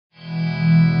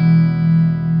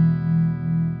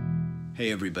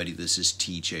Hey everybody, this is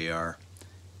TJR.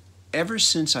 Ever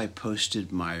since I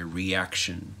posted my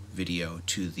reaction video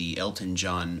to the Elton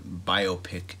John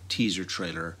biopic teaser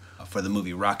trailer for the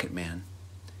movie Rocketman,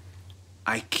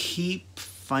 I keep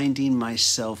finding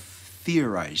myself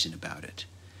theorizing about it.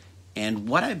 And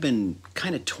what I've been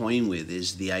kind of toying with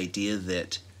is the idea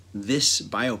that this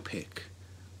biopic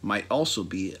might also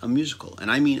be a musical, and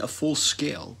I mean a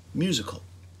full-scale musical.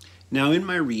 Now, in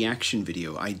my reaction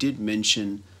video, I did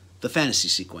mention the fantasy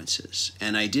sequences,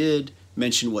 and I did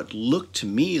mention what looked to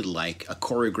me like a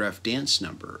choreographed dance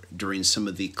number during some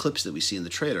of the clips that we see in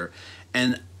the trailer,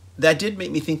 and that did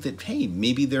make me think that, hey,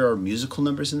 maybe there are musical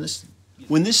numbers in this.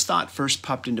 When this thought first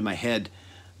popped into my head,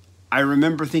 I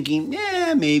remember thinking,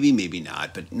 yeah, maybe, maybe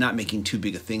not, but not making too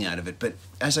big a thing out of it. But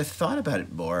as I thought about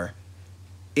it more,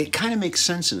 it kind of makes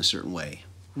sense in a certain way.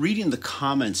 Reading the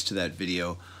comments to that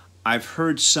video, I've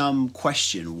heard some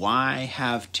question, why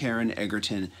have Taron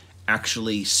Egerton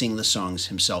actually sing the songs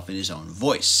himself in his own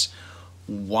voice?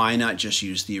 Why not just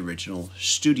use the original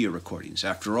studio recordings?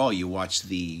 After all, you watch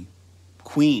the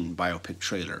Queen biopic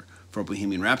trailer for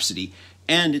Bohemian Rhapsody,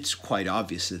 and it's quite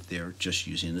obvious that they're just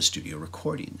using the studio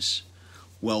recordings.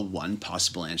 Well, one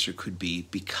possible answer could be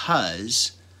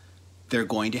because they're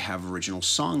going to have original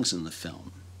songs in the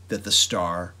film that the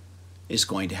star is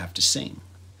going to have to sing.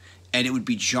 And it would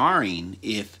be jarring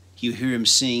if you hear him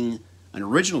sing an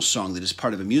original song that is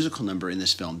part of a musical number in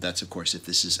this film. That's, of course, if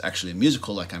this is actually a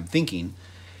musical like I'm thinking.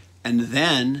 And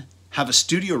then have a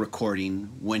studio recording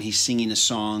when he's singing a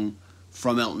song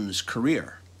from Elton's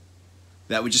career.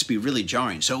 That would just be really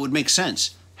jarring. So it would make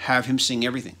sense. Have him sing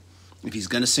everything. If he's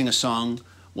going to sing a song,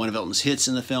 one of Elton's hits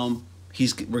in the film,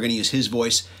 we're going to use his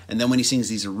voice. And then when he sings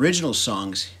these original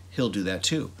songs, he'll do that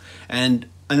too. And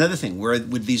another thing, where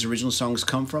would these original songs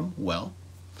come from? Well,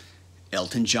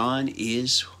 Elton John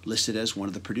is listed as one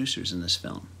of the producers in this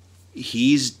film.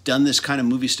 He's done this kind of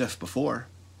movie stuff before.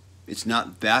 It's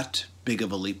not that big of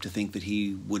a leap to think that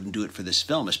he wouldn't do it for this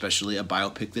film, especially a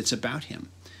biopic that's about him.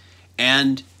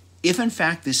 And if in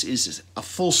fact this is a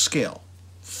full-scale,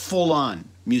 full-on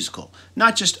musical,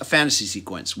 not just a fantasy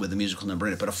sequence with a musical number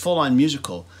in it, but a full-on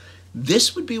musical,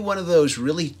 this would be one of those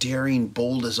really daring,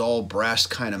 bold as all brass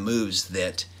kind of moves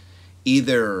that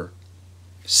either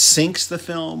sinks the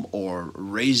film or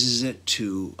raises it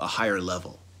to a higher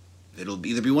level. It'll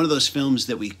either be one of those films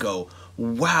that we go,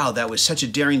 wow, that was such a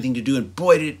daring thing to do, and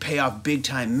boy, did it pay off big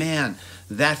time. Man,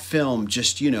 that film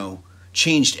just,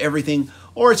 changed everything.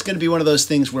 Or it's going to be one of those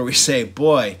things where we say,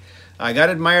 boy, I got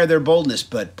to admire their boldness,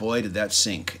 but boy, did that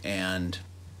sink. And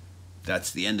that's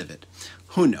the end of it.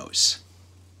 Who knows?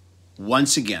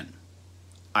 Once again,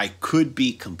 I could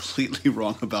be completely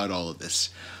wrong about all of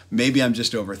this. Maybe I'm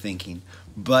just overthinking.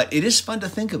 But it is fun to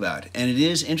think about. And it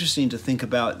is interesting to think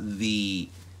about the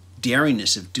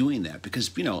daringness of doing that.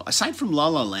 Because, aside from La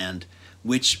La Land,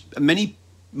 which many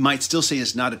might still say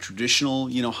is not a traditional,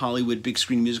 Hollywood big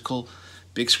screen musical,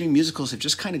 big screen musicals have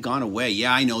just kind of gone away.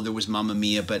 Yeah, I know there was Mamma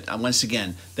Mia, but once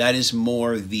again, that is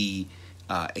more the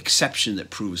exception that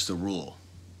proves the rule.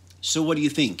 So what do you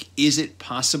think? Is it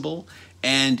possible?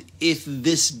 And if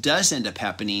this does end up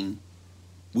happening,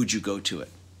 would you go to it?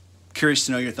 Curious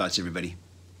to know your thoughts, everybody.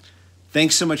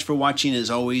 Thanks so much for watching. As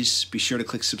always, be sure to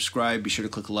click subscribe, be sure to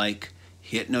click like,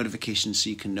 hit notifications so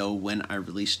you can know when I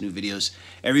release new videos.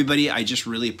 Everybody, I just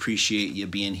really appreciate you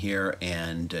being here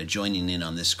and joining in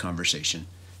on this conversation.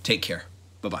 Take care.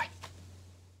 Bye-bye.